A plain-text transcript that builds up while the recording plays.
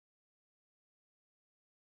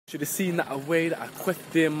Should have seen that away that I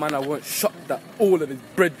quested him, man. I weren't shocked that all of his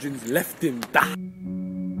brethren left him.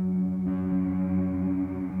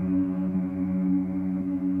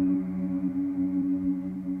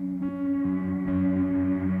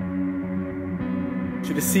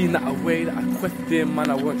 Should have seen that away that I quested him, man.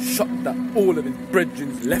 I weren't shocked that all of his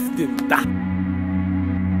brethren left him.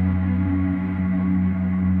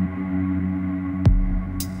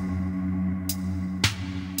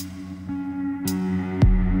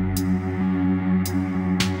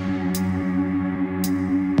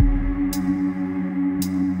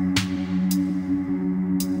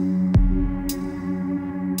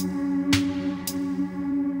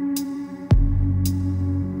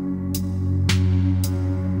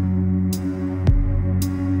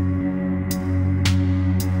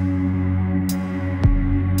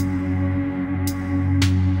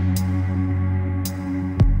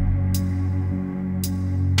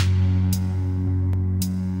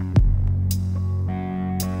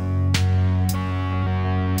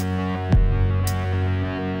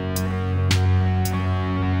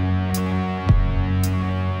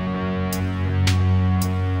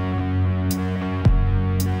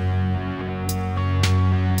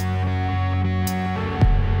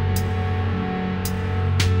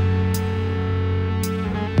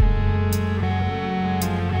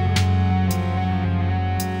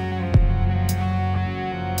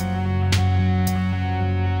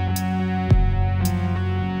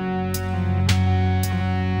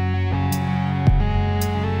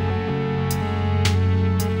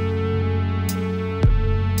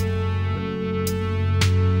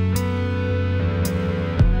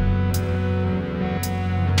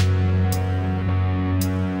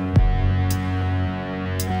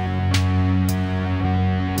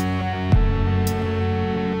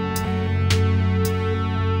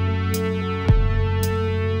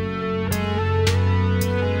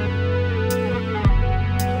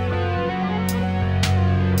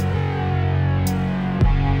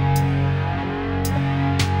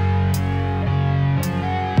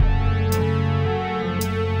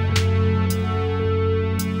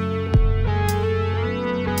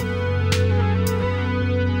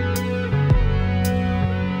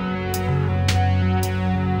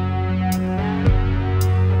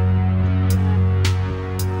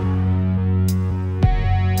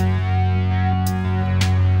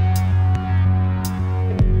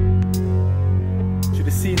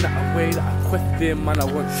 Seen that away that I quested him, man. I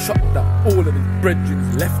weren't shocked that all of his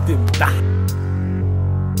brethren left him.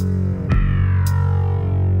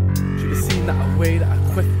 Should have seen that away that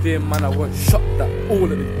I quested him, man. I weren't shocked that all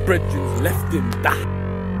of his brethren left him.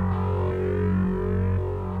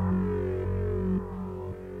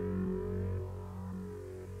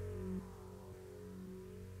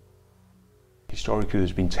 Historically,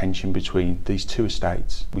 there's been tension between these two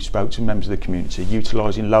estates. We spoke to members of the community,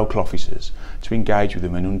 utilising local officers to engage with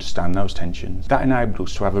them and understand those tensions. That enabled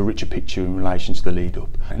us to have a richer picture in relation to the lead-up.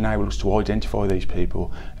 It enabled us to identify these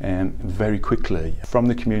people very quickly. From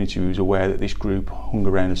the community, we was aware that this group hung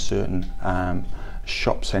around a certain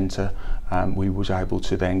shop centre. We was able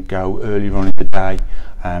to then go earlier on in the day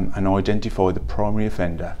and identify the primary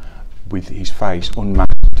offender with his face unmasked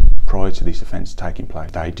prior to this offence taking place.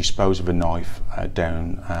 They disposed of a knife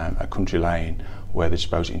down a country lane where they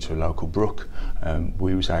disposed it into a local brook.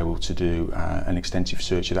 We was able to do an extensive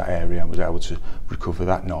search of that area and was able to recover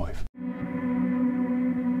that knife.